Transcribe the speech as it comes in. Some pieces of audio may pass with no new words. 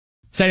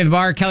Study of the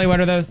bar. Kelly, what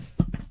are those?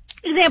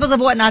 Examples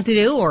of what not to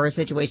do or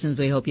situations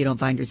we hope you don't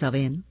find yourself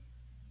in.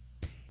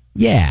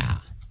 Yeah.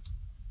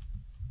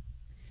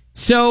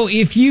 So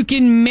if you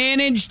can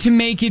manage to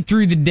make it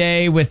through the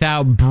day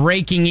without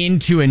breaking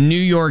into a New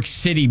York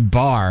City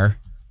bar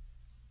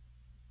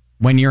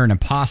when you're an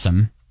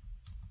opossum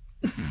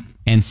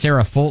and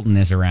Sara Fulton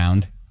is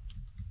around,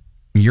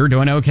 you're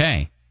doing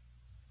okay.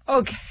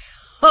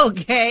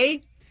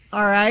 Okay.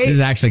 All right. This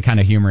is actually kind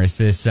of humorous.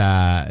 This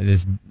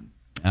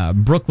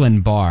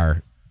Brooklyn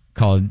bar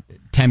called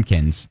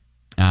Temkins,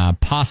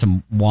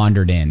 possum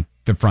wandered in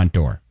the front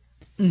door.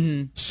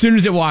 Mm-hmm. As soon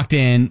as it walked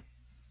in,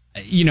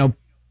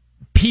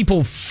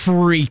 people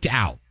freaked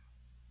out.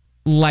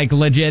 Like,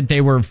 legit, they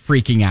were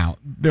freaking out.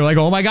 They're like,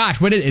 oh my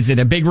gosh, is it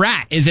a big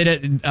rat? Is it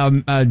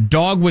a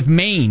dog with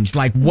mange?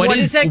 Like, what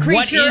is that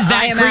creature? What is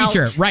that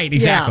creature? Out. Right,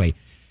 exactly. Yeah.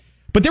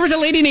 But there was a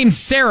lady named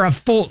Sara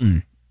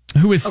Fulton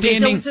who was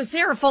standing. Okay, so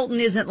Sara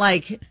Fulton isn't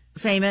like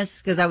famous,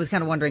 because I was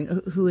kind of wondering,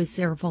 who is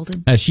Sara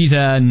Fulton? She's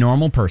a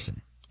normal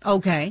person.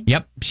 Okay.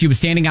 Yep. She was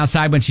standing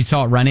outside when she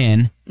saw it run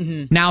in.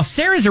 Mm-hmm. Now,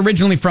 Sarah's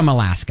originally from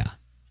Alaska.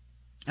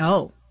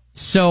 Oh.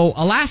 So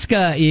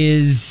Alaska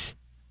is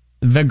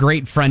the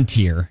great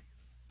frontier.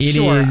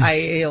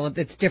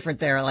 It's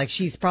different there. Like,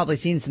 she's probably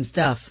seen some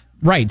stuff.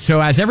 Right.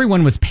 So as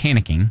everyone was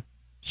panicking,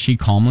 she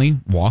calmly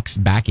walks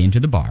back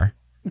into the bar,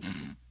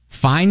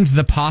 finds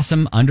the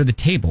possum under the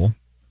table,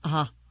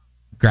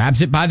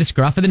 grabs it by the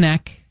scruff of the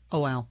neck. Oh,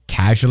 wow.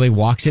 Casually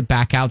walks it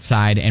back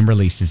outside and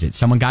releases it.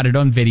 Someone got it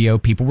on video.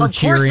 People were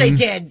cheering. Of course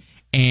they did.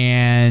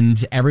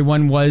 And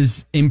everyone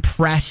was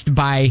impressed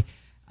by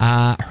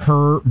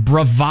her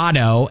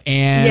bravado.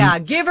 And yeah,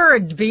 give her a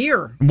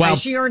beer. Well,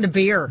 she earned a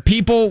beer.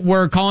 People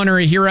were calling her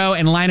a hero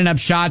and lining up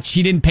shots.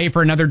 She didn't pay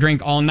for another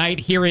drink all night.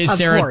 Here is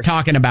Sarah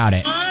talking about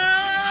it.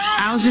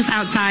 I was just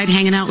outside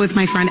hanging out with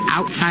my friend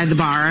outside the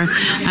bar.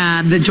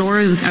 The door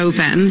was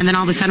open, and then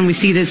all of a sudden we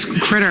see this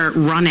critter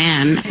run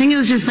in. I think it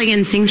was just like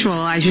instinctual.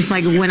 I just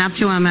like went up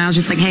to him and I was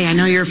just like, hey, I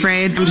know you're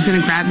afraid. I'm just going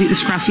to grab you,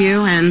 scruff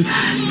you, and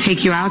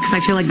take you out because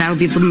I feel like that would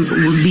be the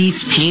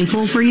least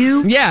painful for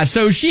you. Yeah,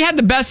 so she had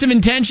the best of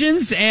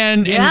intentions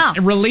and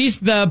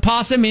released the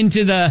possum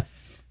into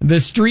the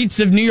streets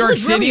of New York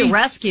City. It was really a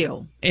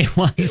rescue. It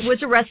was. It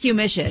was a rescue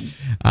mission.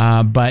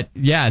 But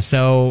yeah,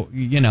 so,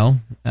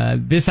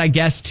 this, I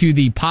guess, to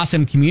the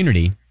possum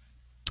community,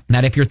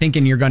 that if you're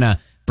thinking you're going to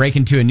break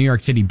into a New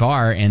York City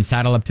bar and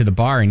saddle up to the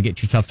bar and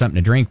get yourself something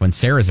to drink when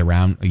Sarah's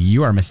around,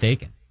 you are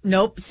mistaken.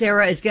 Nope.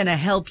 Sarah is going to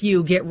help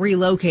you get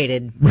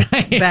relocated.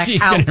 Right. Back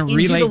She's out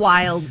into the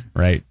wild.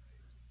 Right.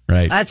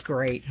 Right. That's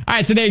great. All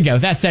right. So there you go.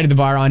 That's Side of the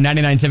Bar on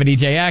 99.7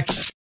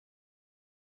 DJX.